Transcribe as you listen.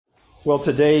Well,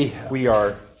 today we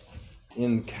are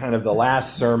in kind of the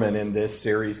last sermon in this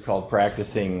series called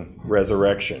Practicing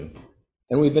Resurrection.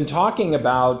 And we've been talking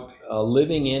about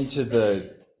living into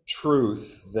the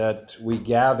truth that we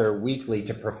gather weekly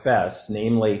to profess,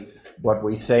 namely what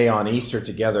we say on Easter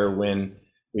together when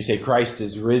we say Christ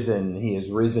is risen, he is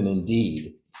risen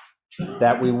indeed.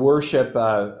 That we worship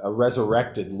a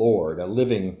resurrected Lord, a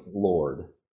living Lord.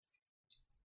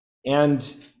 And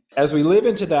as we live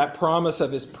into that promise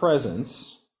of his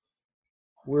presence,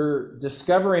 we're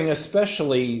discovering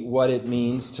especially what it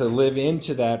means to live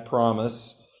into that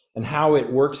promise and how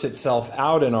it works itself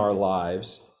out in our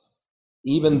lives,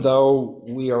 even though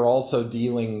we are also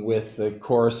dealing with the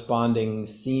corresponding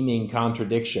seeming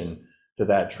contradiction to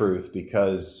that truth,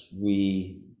 because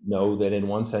we know that in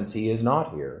one sense he is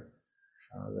not here,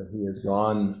 that he has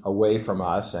gone away from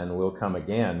us and will come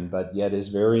again, but yet is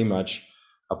very much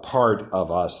a part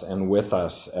of us and with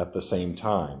us at the same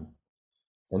time.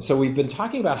 And so we've been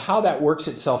talking about how that works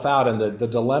itself out and the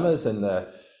dilemmas and the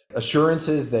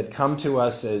assurances that come to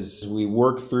us as we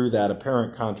work through that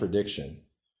apparent contradiction.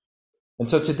 And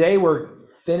so today we're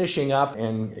finishing up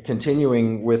and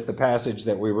continuing with the passage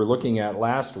that we were looking at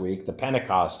last week, the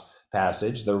Pentecost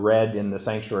passage. The red in the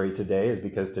sanctuary today is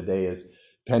because today is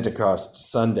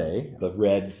Pentecost Sunday, the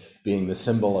red being the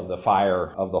symbol of the fire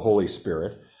of the Holy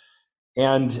Spirit.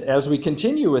 And as we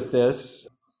continue with this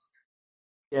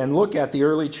and look at the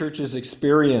early church's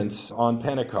experience on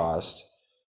Pentecost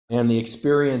and the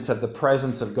experience of the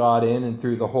presence of God in and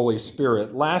through the Holy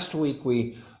Spirit, last week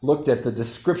we looked at the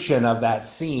description of that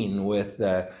scene with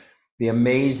the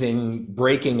amazing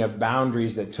breaking of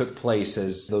boundaries that took place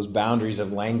as those boundaries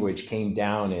of language came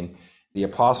down and the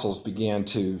apostles began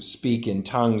to speak in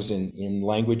tongues in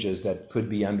languages that could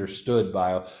be understood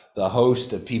by the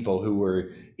host of people who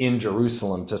were in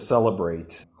Jerusalem to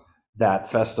celebrate that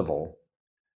festival.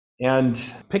 And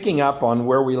picking up on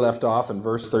where we left off in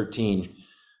verse 13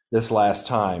 this last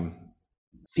time,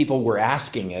 people were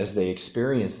asking as they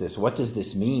experienced this, what does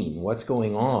this mean? What's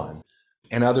going on?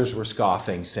 And others were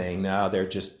scoffing, saying, no, they're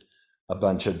just a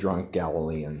bunch of drunk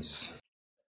Galileans.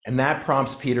 And that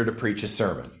prompts Peter to preach a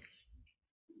sermon.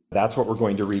 That's what we're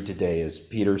going to read today, is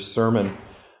Peter's sermon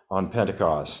on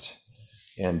Pentecost.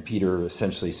 And Peter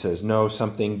essentially says, no,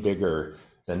 something bigger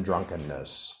than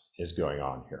drunkenness is going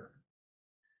on here.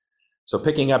 So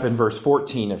picking up in verse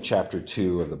 14 of chapter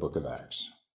 2 of the book of Acts.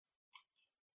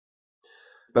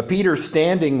 But Peter,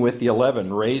 standing with the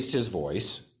 11, raised his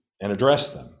voice and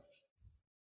addressed them.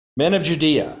 Men of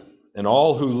Judea and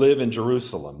all who live in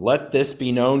Jerusalem, let this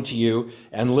be known to you,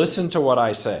 and listen to what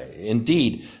I say.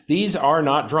 Indeed, these are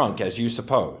not drunk, as you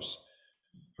suppose,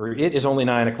 for it is only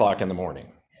 9 o'clock in the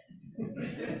morning.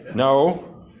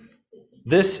 No,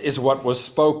 this is what was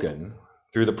spoken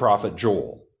through the prophet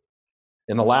Joel.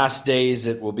 In the last days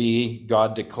it will be,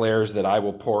 God declares, that I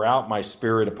will pour out my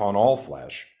spirit upon all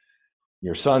flesh.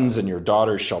 Your sons and your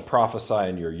daughters shall prophesy,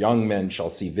 and your young men shall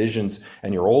see visions,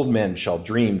 and your old men shall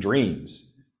dream dreams.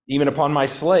 Even upon my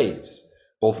slaves,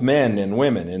 both men and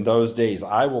women, in those days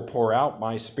I will pour out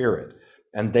my spirit,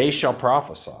 and they shall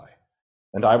prophesy.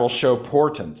 And I will show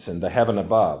portents in the heaven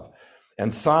above,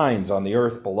 and signs on the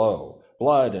earth below,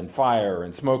 blood and fire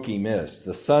and smoky mist.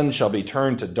 The sun shall be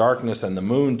turned to darkness and the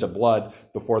moon to blood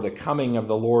before the coming of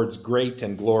the Lord's great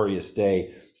and glorious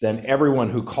day. Then everyone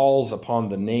who calls upon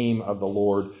the name of the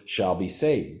Lord shall be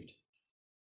saved.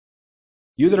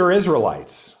 You that are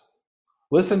Israelites,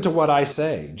 listen to what I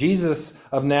say. Jesus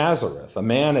of Nazareth, a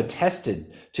man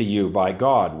attested to you by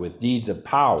God with deeds of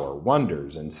power,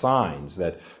 wonders, and signs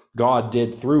that God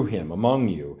did through him among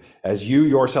you, as you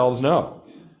yourselves know.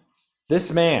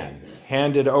 This man,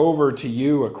 handed over to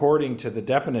you according to the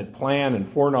definite plan and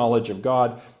foreknowledge of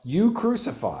God, you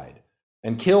crucified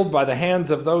and killed by the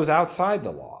hands of those outside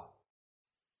the law.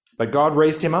 But God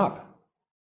raised him up,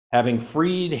 having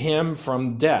freed him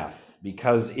from death,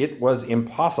 because it was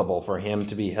impossible for him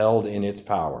to be held in its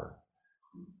power.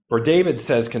 For David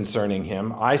says concerning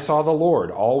him, I saw the Lord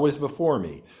always before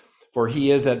me, for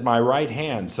he is at my right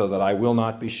hand, so that I will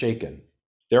not be shaken.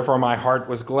 Therefore my heart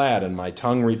was glad, and my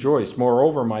tongue rejoiced.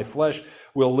 Moreover, my flesh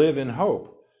will live in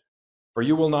hope. For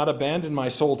you will not abandon my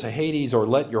soul to Hades, or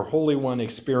let your Holy One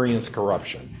experience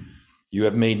corruption. You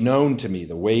have made known to me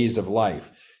the ways of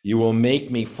life. You will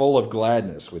make me full of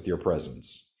gladness with your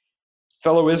presence.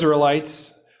 Fellow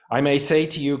Israelites, I may say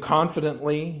to you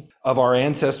confidently of our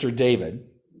ancestor David,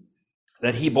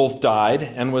 that he both died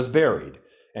and was buried,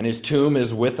 and his tomb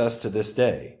is with us to this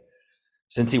day.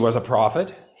 Since he was a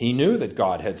prophet, he knew that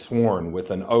God had sworn with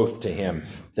an oath to him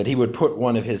that he would put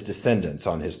one of his descendants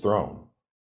on his throne.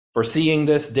 Foreseeing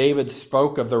this, David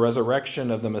spoke of the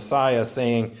resurrection of the Messiah,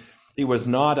 saying, He was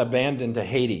not abandoned to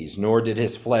Hades, nor did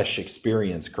his flesh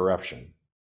experience corruption.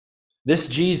 This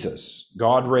Jesus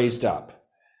God raised up,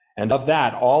 and of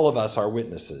that all of us are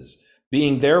witnesses.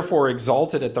 Being therefore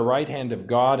exalted at the right hand of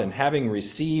God, and having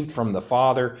received from the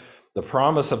Father the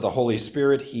promise of the Holy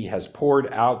Spirit, he has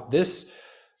poured out this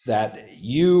that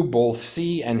you both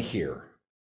see and hear.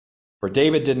 For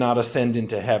David did not ascend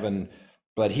into heaven,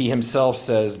 but he himself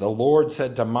says, the Lord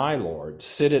said to my Lord,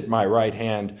 sit at my right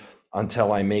hand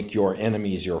until I make your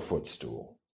enemies your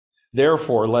footstool.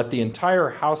 Therefore, let the entire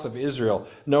house of Israel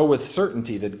know with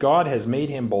certainty that God has made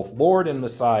him both Lord and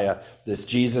Messiah, this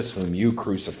Jesus whom you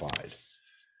crucified.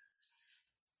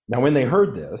 Now, when they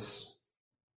heard this,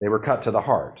 they were cut to the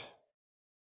heart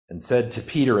and said to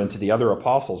Peter and to the other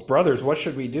apostles, brothers, what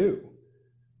should we do?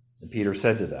 And Peter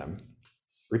said to them,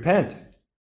 repent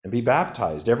and be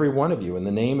baptized, every one of you, in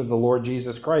the name of the Lord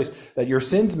Jesus Christ, that your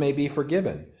sins may be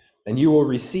forgiven, and you will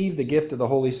receive the gift of the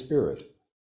Holy Spirit.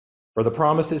 For the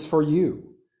promise is for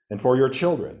you and for your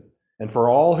children and for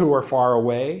all who are far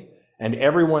away and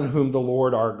everyone whom the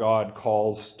Lord our God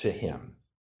calls to him.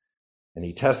 And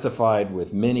he testified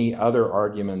with many other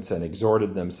arguments and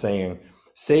exhorted them, saying,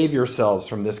 save yourselves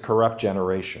from this corrupt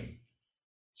generation.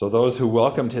 So those who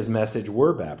welcomed his message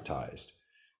were baptized,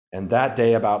 and that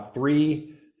day about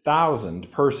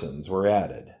 3,000 persons were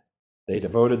added. They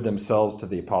devoted themselves to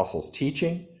the apostles'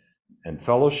 teaching and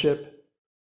fellowship,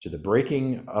 to the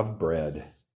breaking of bread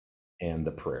and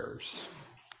the prayers.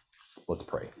 Let's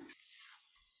pray.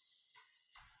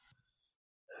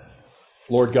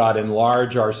 Lord God,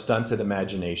 enlarge our stunted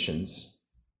imaginations.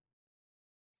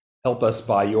 Help us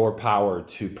by your power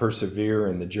to persevere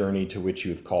in the journey to which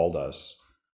you've called us.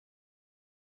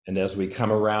 And as we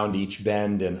come around each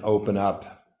bend and open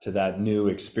up to that new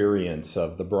experience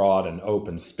of the broad and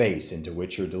open space into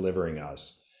which you're delivering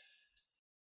us,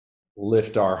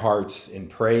 lift our hearts in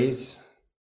praise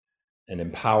and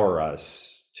empower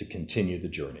us to continue the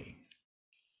journey.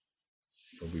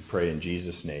 We pray in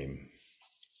Jesus' name,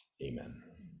 amen.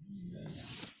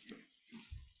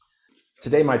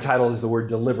 Today, my title is the word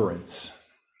deliverance,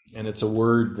 and it's a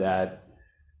word that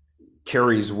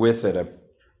carries with it a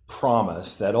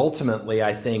promise that ultimately,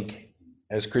 I think,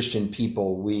 as Christian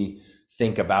people, we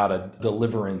think about a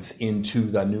deliverance into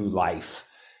the new life,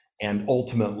 and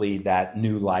ultimately that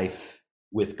new life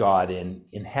with God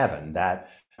in heaven, that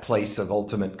place of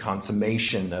ultimate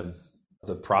consummation of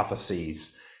the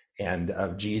prophecies and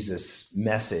of Jesus'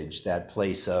 message, that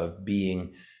place of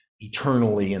being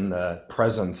eternally in the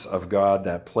presence of God,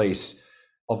 that place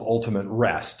of ultimate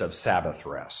rest, of Sabbath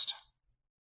rest.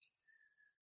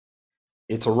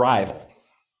 It's arrival.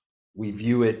 We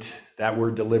view it, that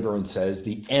word deliverance, as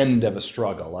the end of a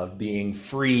struggle, of being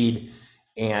freed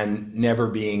and never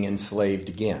being enslaved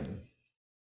again.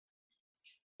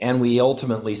 And we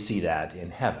ultimately see that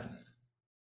in heaven.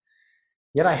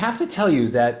 Yet I have to tell you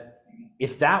that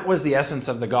if that was the essence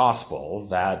of the gospel,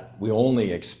 that we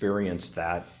only experienced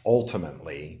that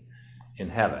ultimately in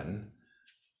heaven,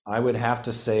 I would have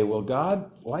to say, well,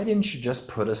 God, why didn't you just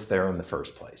put us there in the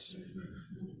first place?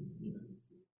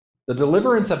 The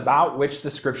deliverance about which the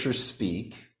scriptures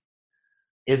speak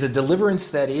is a deliverance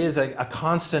that is a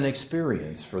constant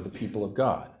experience for the people of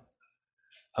God,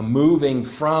 a moving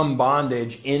from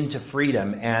bondage into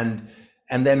freedom, and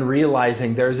then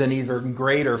realizing there's an even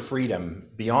greater freedom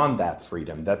beyond that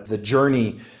freedom, that the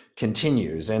journey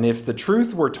continues. And if the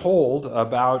truth were told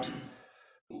about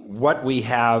what we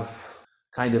have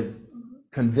kind of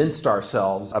convinced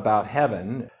ourselves about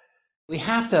heaven, we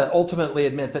have to ultimately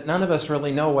admit that none of us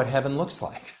really know what heaven looks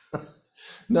like.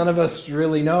 None of us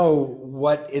really know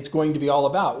what it's going to be all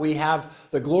about. We have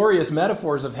the glorious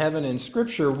metaphors of heaven in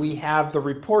Scripture. We have the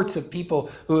reports of people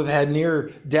who have had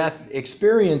near-death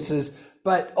experiences,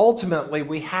 but ultimately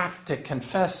we have to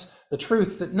confess the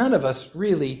truth that none of us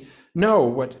really know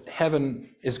what heaven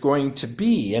is going to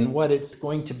be and what it's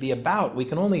going to be about. We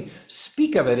can only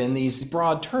speak of it in these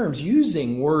broad terms,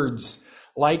 using words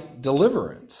like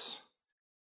deliverance.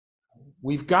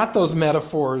 We've got those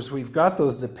metaphors, we've got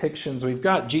those depictions, we've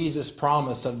got Jesus'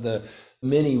 promise of the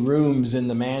many rooms in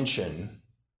the mansion.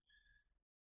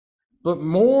 But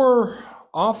more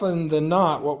often than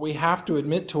not, what we have to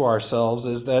admit to ourselves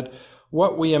is that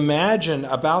what we imagine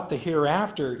about the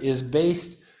hereafter is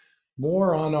based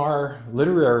more on our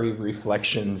literary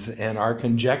reflections and our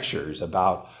conjectures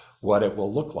about what it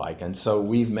will look like. And so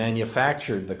we've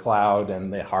manufactured the cloud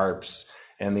and the harps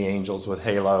and the angels with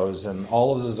halos and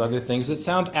all of those other things that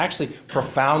sound actually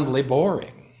profoundly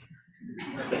boring.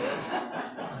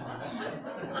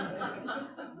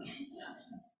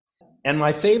 And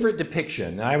my favorite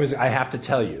depiction, I have to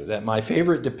tell you that my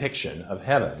favorite depiction of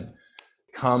heaven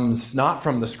comes not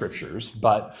from the scriptures,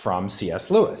 but from C.S.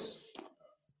 Lewis.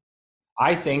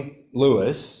 I think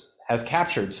Lewis has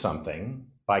captured something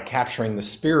by capturing the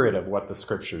spirit of what the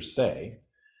scriptures say.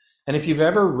 And if you've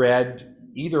ever read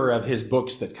either of his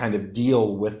books that kind of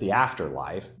deal with the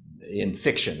afterlife, in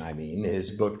fiction, I mean,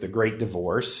 his book, The Great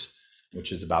Divorce,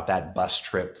 which is about that bus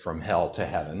trip from hell to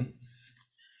heaven,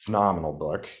 phenomenal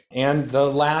book, and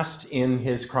the last in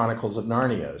his Chronicles of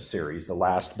Narnia series, The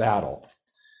Last Battle.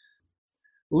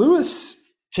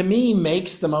 Lewis, to me,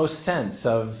 makes the most sense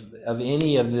of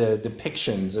any of the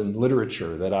depictions in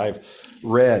literature that I've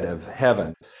read of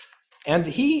heaven. And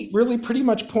he really pretty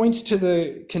much points to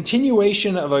the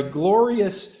continuation of a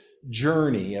glorious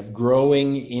journey of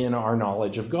growing in our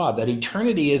knowledge of God, that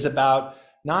eternity is about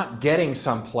not getting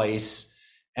someplace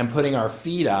and putting our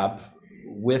feet up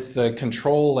with the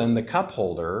control and the cup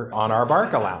holder on our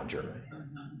Barcalounger.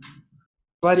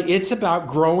 But it's about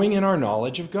growing in our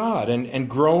knowledge of God and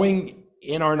growing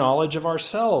in our knowledge of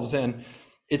ourselves. And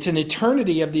it's an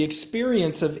eternity of the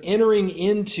experience of entering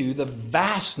into the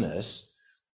vastness,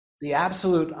 the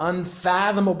absolute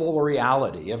unfathomable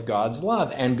reality of God's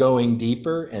love, and going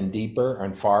deeper and deeper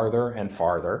and farther and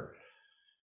farther.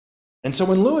 And so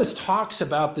when Lewis talks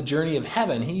about the journey of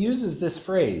heaven, he uses this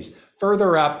phrase,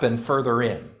 further up and further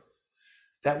in,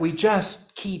 that we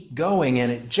just keep going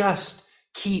and it just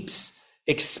keeps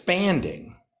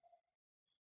expanding.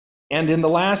 And in the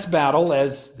last battle,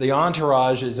 as the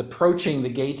entourage is approaching the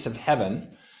gates of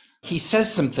heaven, he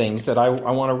says some things that I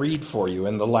want to read for you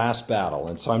in the last battle.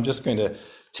 And so I'm just going to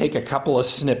take a couple of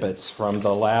snippets from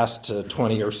the last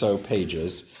 20 or so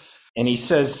pages. And he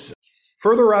says,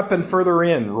 "Further up and further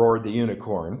in," roared the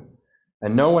unicorn,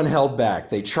 and no one held back.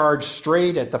 They charged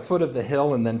straight at the foot of the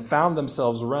hill and then found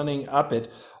themselves running up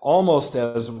it almost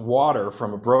as water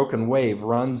from a broken wave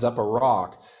runs up a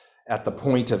rock at the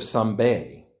point of some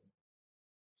bay.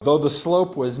 Though the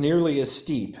slope was nearly as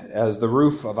steep as the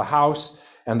roof of a house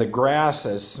and the grass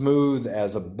as smooth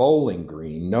as a bowling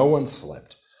green, no one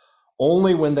slipped.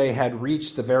 Only when they had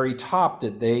reached the very top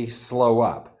did they slow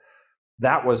up.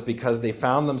 That was because they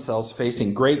found themselves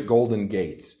facing great golden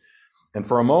gates. And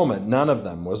for a moment, none of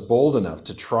them was bold enough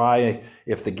to try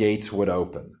if the gates would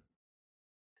open.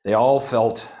 They all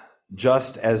felt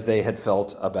just as they had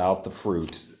felt about the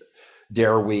fruit.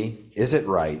 Dare we? Is it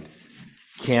right?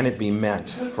 Can it be meant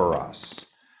for us?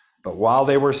 But while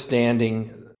they were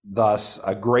standing thus,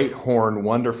 a great horn,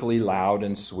 wonderfully loud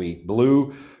and sweet,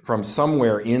 blew from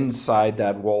somewhere inside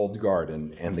that walled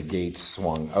garden, and the gates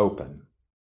swung open.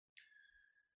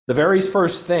 The very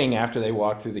first thing after they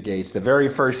walked through the gates, the very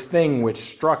first thing which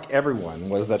struck everyone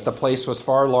was that the place was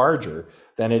far larger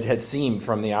than it had seemed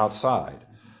from the outside.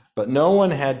 But no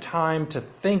one had time to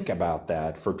think about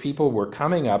that, for people were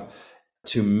coming up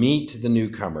to meet the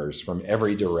newcomers from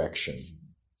every direction.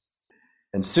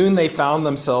 And soon they found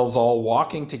themselves all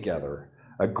walking together.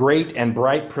 A great and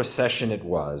bright procession it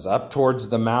was, up towards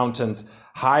the mountains,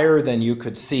 higher than you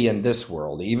could see in this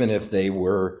world, even if they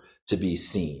were to be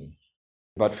seen.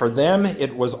 But for them,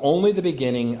 it was only the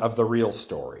beginning of the real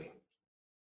story.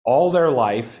 All their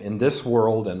life in this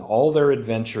world and all their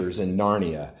adventures in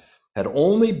Narnia had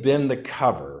only been the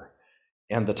cover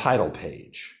and the title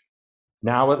page.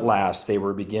 Now at last they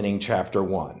were beginning chapter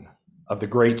 1 of the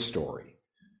great story,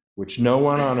 which no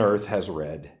one on earth has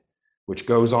read, which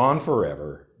goes on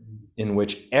forever, in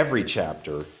which every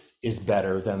chapter is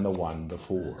better than the one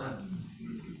before.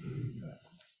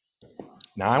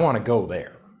 Now I want to go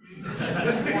there.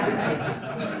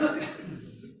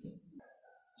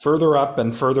 Further up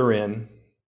and further in,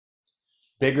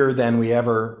 bigger than we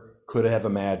ever could have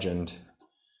imagined,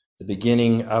 the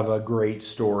beginning of a great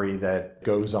story that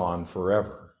goes on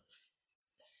forever.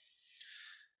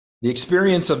 The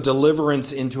experience of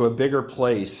deliverance into a bigger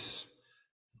place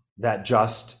that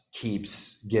just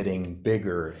keeps getting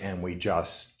bigger, and we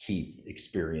just keep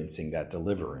experiencing that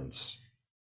deliverance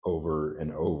over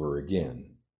and over again.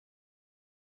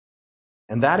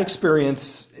 And that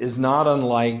experience is not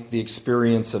unlike the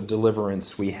experience of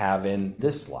deliverance we have in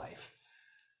this life.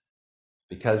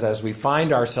 Because as we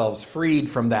find ourselves freed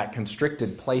from that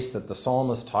constricted place that the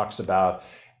psalmist talks about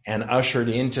and ushered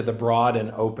into the broad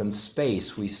and open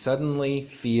space, we suddenly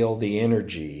feel the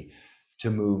energy to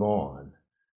move on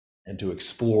and to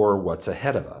explore what's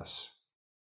ahead of us.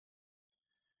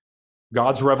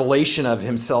 God's revelation of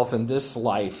himself in this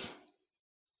life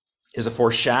is a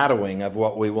foreshadowing of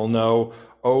what we will know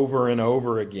over and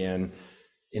over again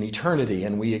in eternity.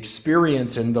 And we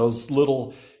experience in those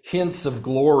little hints of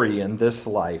glory in this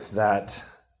life that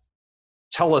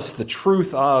tell us the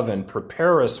truth of and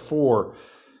prepare us for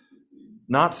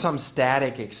not some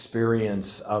static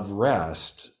experience of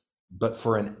rest, but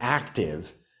for an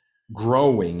active,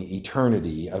 growing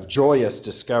eternity of joyous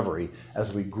discovery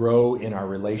as we grow in our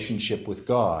relationship with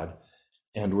God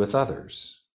and with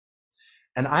others.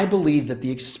 And I believe that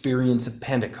the experience of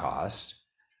Pentecost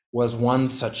was one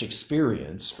such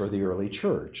experience for the early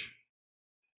church.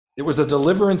 It was a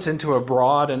deliverance into a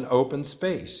broad and open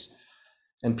space.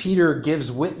 And Peter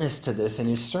gives witness to this in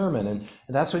his sermon. And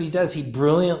that's what he does. He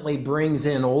brilliantly brings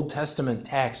in Old Testament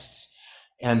texts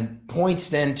and points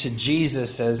then to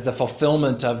Jesus as the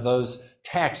fulfillment of those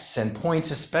texts, and points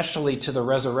especially to the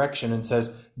resurrection and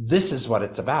says, this is what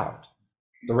it's about.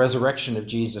 The resurrection of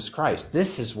Jesus Christ.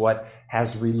 This is what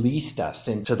has released us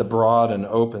into the broad and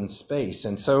open space.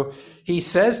 And so he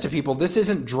says to people, this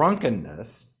isn't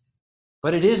drunkenness,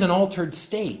 but it is an altered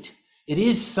state. It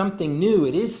is something new.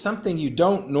 It is something you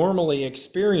don't normally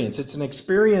experience. It's an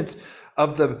experience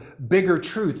of the bigger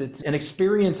truth. It's an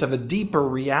experience of a deeper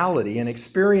reality, an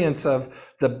experience of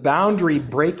the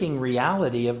boundary-breaking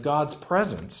reality of God's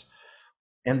presence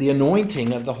and the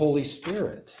anointing of the Holy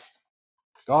Spirit,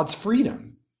 God's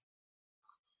freedom.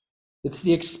 It's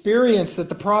the experience that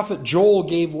the prophet Joel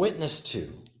gave witness to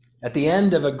at the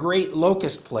end of a great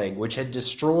locust plague which had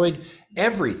destroyed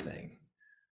everything,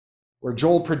 where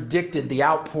Joel predicted the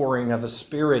outpouring of a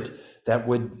spirit that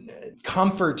would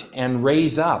comfort and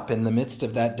raise up in the midst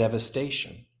of that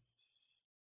devastation.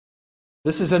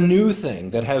 This is a new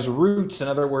thing that has roots, in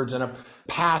other words, in a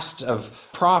past of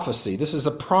prophecy. This is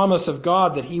a promise of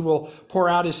God that he will pour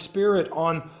out his Spirit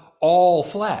on all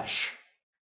flesh.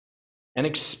 An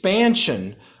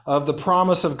expansion of the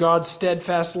promise of God's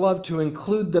steadfast love to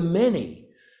include the many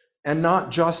and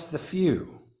not just the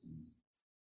few.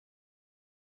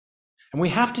 And we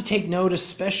have to take note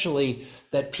especially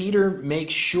that Peter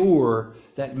makes sure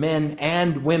that men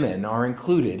and women are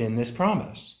included in this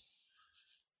promise.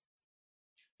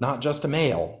 Not just a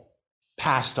male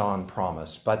passed on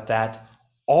promise, but that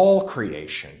all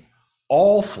creation,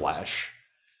 all flesh,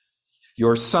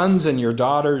 your sons and your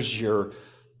daughters, your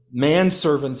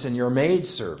manservants and your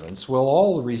maidservants will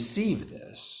all receive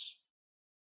this.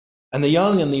 And the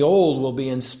young and the old will be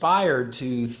inspired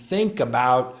to think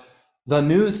about the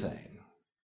new thing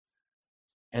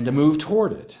and to move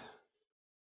toward it.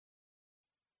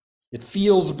 It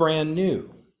feels brand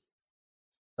new,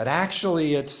 but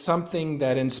actually it's something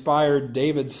that inspired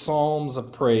David's Psalms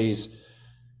of praise.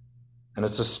 And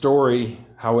it's a story,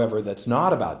 however, that's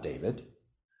not about David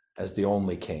as the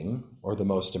only king or the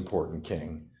most important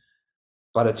king,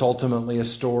 but it's ultimately a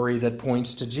story that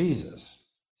points to Jesus,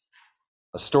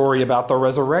 a story about the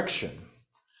resurrection.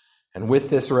 And with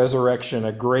this resurrection,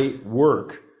 a great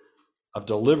work of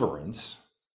deliverance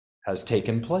has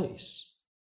taken place.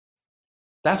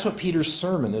 That's what Peter's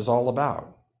sermon is all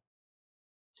about.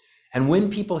 And when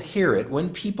people hear it,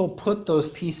 when people put those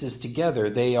pieces together,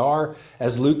 they are,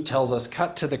 as Luke tells us,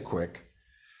 cut to the quick,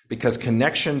 because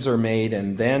connections are made,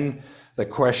 and then the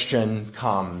question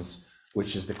comes,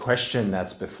 which is the question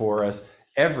that's before us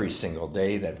every single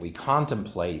day that we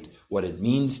contemplate what it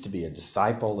means to be a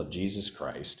disciple of Jesus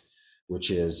Christ,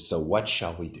 which is, so what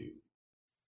shall we do?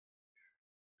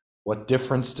 What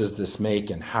difference does this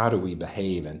make, and how do we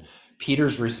behave? And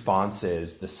Peter's response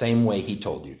is the same way he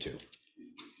told you to.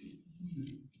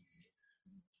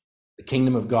 The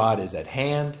kingdom of God is at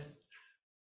hand.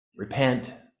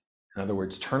 Repent. In other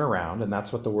words, turn around. And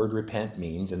that's what the word repent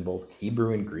means in both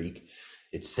Hebrew and Greek.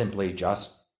 It's simply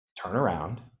just turn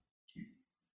around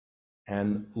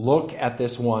and look at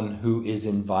this one who is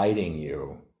inviting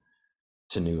you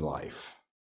to new life.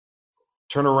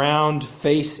 Turn around,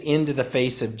 face into the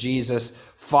face of Jesus,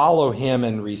 follow him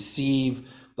and receive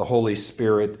the Holy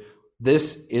Spirit.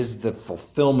 This is the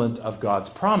fulfillment of God's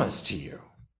promise to you.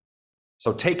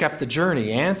 So take up the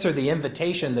journey, answer the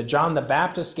invitation that John the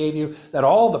Baptist gave you, that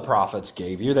all the prophets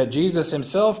gave you, that Jesus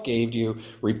himself gave you.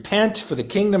 Repent, for the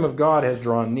kingdom of God has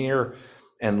drawn near,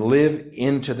 and live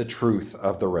into the truth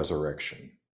of the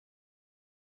resurrection.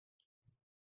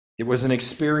 It was an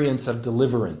experience of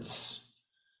deliverance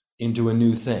into a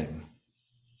new thing.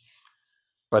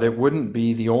 But it wouldn't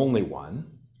be the only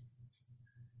one,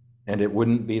 and it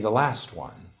wouldn't be the last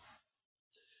one.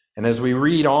 And as we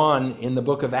read on in the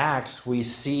book of Acts, we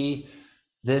see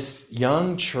this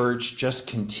young church just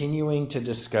continuing to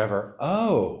discover,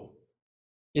 oh,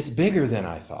 it's bigger than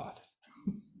I thought.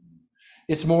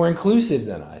 It's more inclusive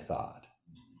than I thought.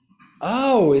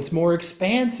 Oh, it's more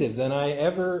expansive than I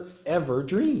ever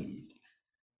dreamed.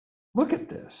 Look at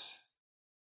this.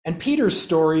 And Peter's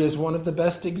story is one of the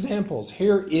best examples.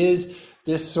 Here is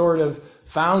this sort of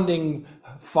founding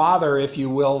father, if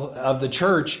you will, of the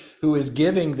church, who is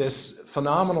giving this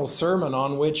phenomenal sermon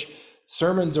on which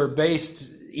sermons are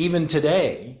based even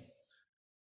today.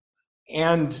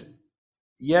 And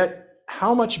yet,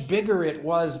 how much bigger it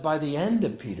was by the end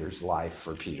of Peter's life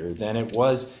for Peter than it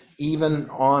was even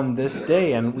on this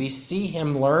day. And we see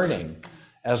him learning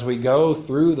as we go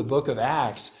through the book of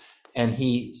Acts, and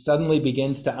he suddenly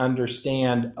begins to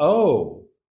understand, oh,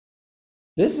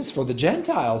 this is for the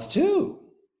Gentiles too.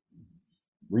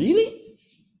 Really?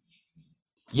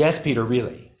 Yes, Peter,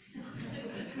 really.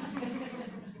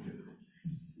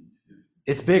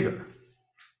 It's bigger.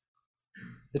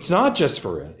 It's not just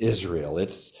for Israel.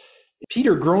 It's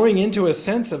Peter growing into a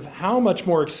sense of how much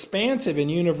more expansive and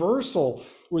universal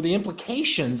were the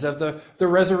implications of the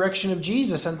resurrection of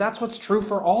Jesus. And that's what's true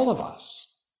for all of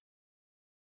us.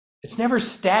 It's never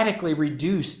statically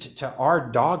reduced to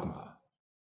our dogma.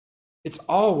 It's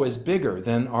always bigger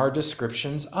than our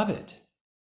descriptions of it.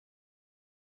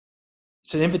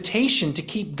 It's an invitation to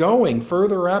keep going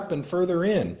further up and further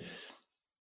in.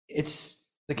 It's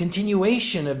the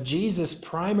continuation of Jesus'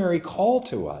 primary call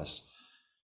to us.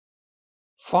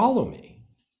 Follow me.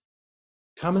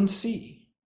 Come and see.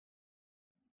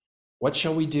 What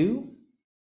shall we do?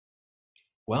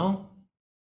 Well,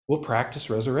 we'll practice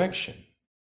resurrection.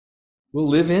 We'll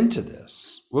live into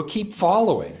this. We'll keep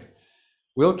following.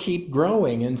 We'll keep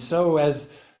growing. And so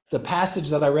as the passage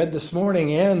that I read this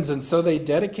morning ends, and so they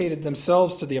dedicated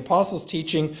themselves to the apostles'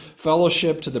 teaching,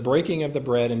 fellowship, to the breaking of the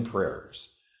bread and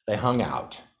prayers. They hung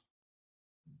out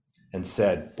and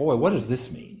said, boy, what does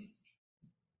this mean?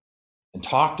 And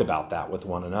talked about that with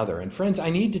one another. And friends, I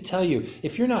need to tell you,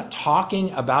 if you're not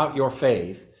talking about your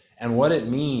faith and what it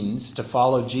means to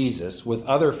follow Jesus with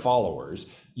other followers,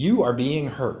 you are being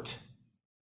hurt.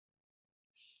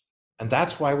 And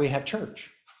that's why we have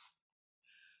church.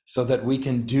 So that we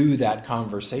can do that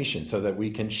conversation, so that we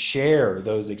can share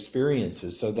those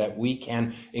experiences, so that we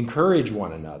can encourage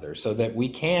one another, so that we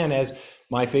can, as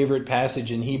my favorite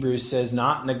passage in Hebrews says,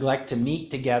 not neglect to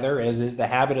meet together, as is the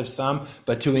habit of some,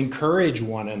 but to encourage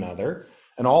one another,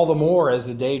 and all the more as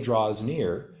the day draws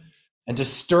near, and to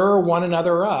stir one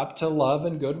another up to love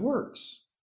and good works.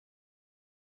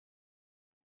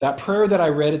 That prayer that I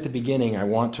read at the beginning, I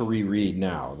want to reread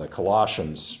now, the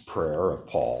Colossians prayer of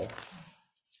Paul.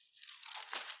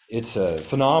 It's a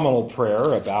phenomenal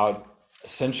prayer about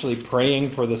essentially praying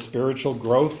for the spiritual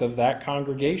growth of that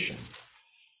congregation.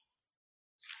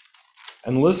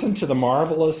 And listen to the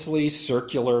marvelously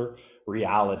circular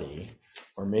reality,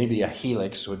 or maybe a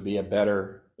helix would be a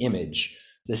better image,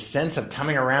 this sense of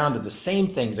coming around to the same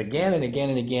things again and again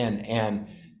and again, and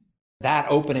that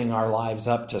opening our lives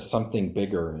up to something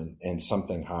bigger and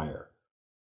something higher.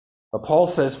 But Paul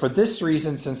says, for this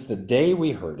reason, since the day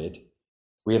we heard it,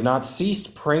 we have not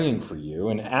ceased praying for you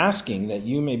and asking that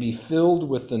you may be filled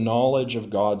with the knowledge of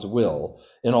God's will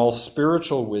in all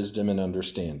spiritual wisdom and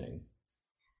understanding,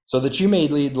 so that you may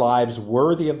lead lives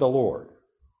worthy of the Lord,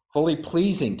 fully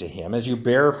pleasing to him as you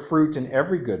bear fruit in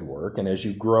every good work and as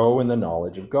you grow in the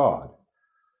knowledge of God.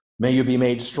 May you be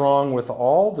made strong with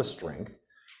all the strength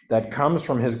that comes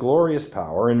from his glorious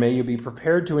power, and may you be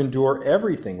prepared to endure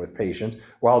everything with patience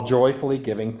while joyfully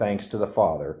giving thanks to the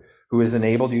Father, who has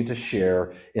enabled you to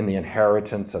share in the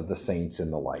inheritance of the saints in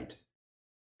the light.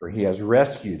 For he has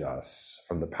rescued us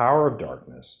from the power of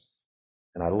darkness.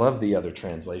 And I love the other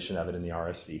translation of it in the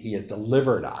RSV. He has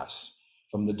delivered us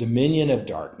from the dominion of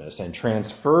darkness and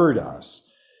transferred us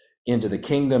into the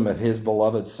kingdom of his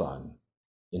beloved Son,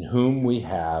 in whom we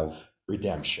have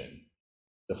redemption,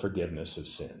 the forgiveness of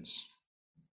sins.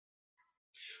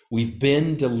 We've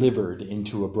been delivered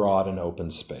into a broad and open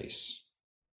space.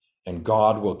 And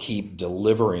God will keep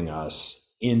delivering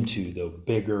us into the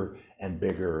bigger and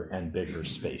bigger and bigger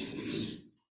spaces.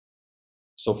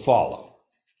 So follow,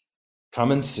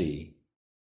 come and see,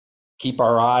 keep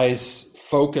our eyes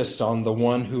focused on the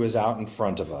one who is out in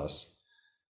front of us,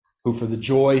 who for the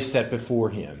joy set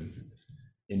before him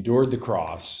endured the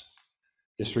cross,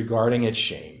 disregarding its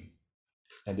shame,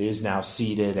 and is now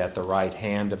seated at the right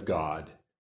hand of God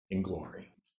in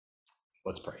glory.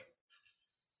 Let's pray.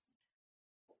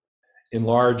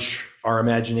 Enlarge our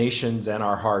imaginations and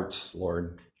our hearts,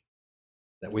 Lord,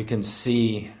 that we can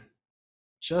see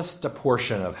just a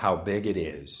portion of how big it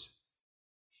is,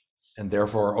 and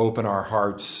therefore open our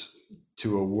hearts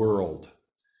to a world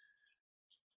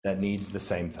that needs the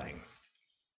same thing.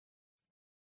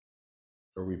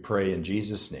 For we pray in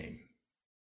Jesus' name,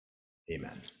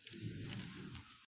 amen.